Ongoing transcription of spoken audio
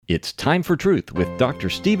It's Time for Truth with Dr.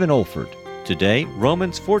 Stephen Olford. Today,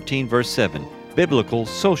 Romans 14, verse 7, Biblical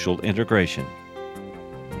Social Integration.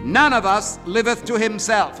 None of us liveth to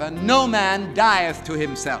himself, and no man dieth to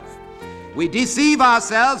himself. We deceive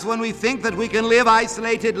ourselves when we think that we can live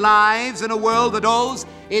isolated lives in a world that owes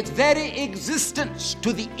its very existence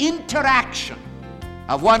to the interaction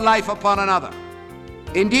of one life upon another.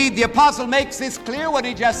 Indeed, the apostle makes this clear when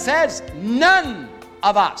he just says, none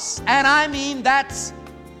of us. And I mean that's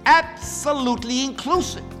absolutely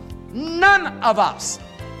inclusive. None of us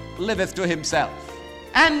liveth to himself,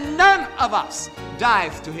 and none of us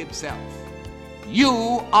dieth to himself.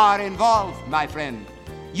 You are involved, my friend.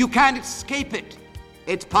 You can't escape it.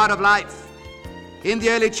 It's part of life. In the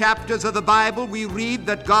early chapters of the Bible, we read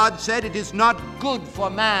that God said it is not good for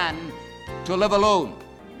man to live alone.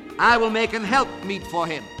 I will make an helpmeet for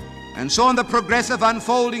him. And so in the progressive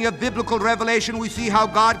unfolding of biblical revelation, we see how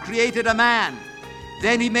God created a man.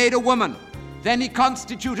 Then he made a woman. Then he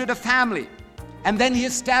constituted a family. And then he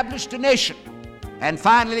established a nation. And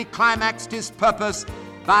finally climaxed his purpose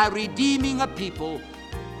by redeeming a people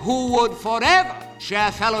who would forever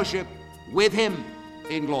share fellowship with him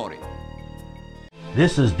in glory.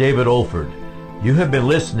 This is David Olford. You have been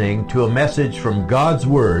listening to a message from God's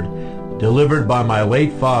Word delivered by my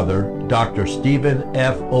late father, Dr. Stephen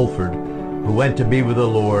F. Olford, who went to be with the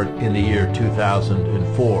Lord in the year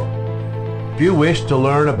 2004. If you wish to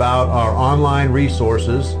learn about our online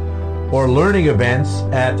resources or learning events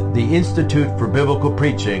at the Institute for Biblical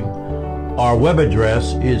Preaching, our web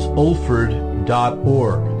address is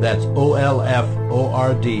olford.org. That's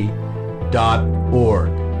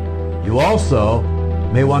olford.org. You also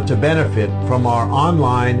may want to benefit from our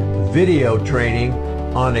online video training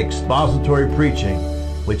on expository preaching,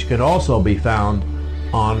 which can also be found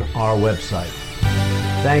on our website.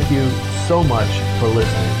 Thank you so much for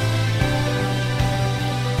listening.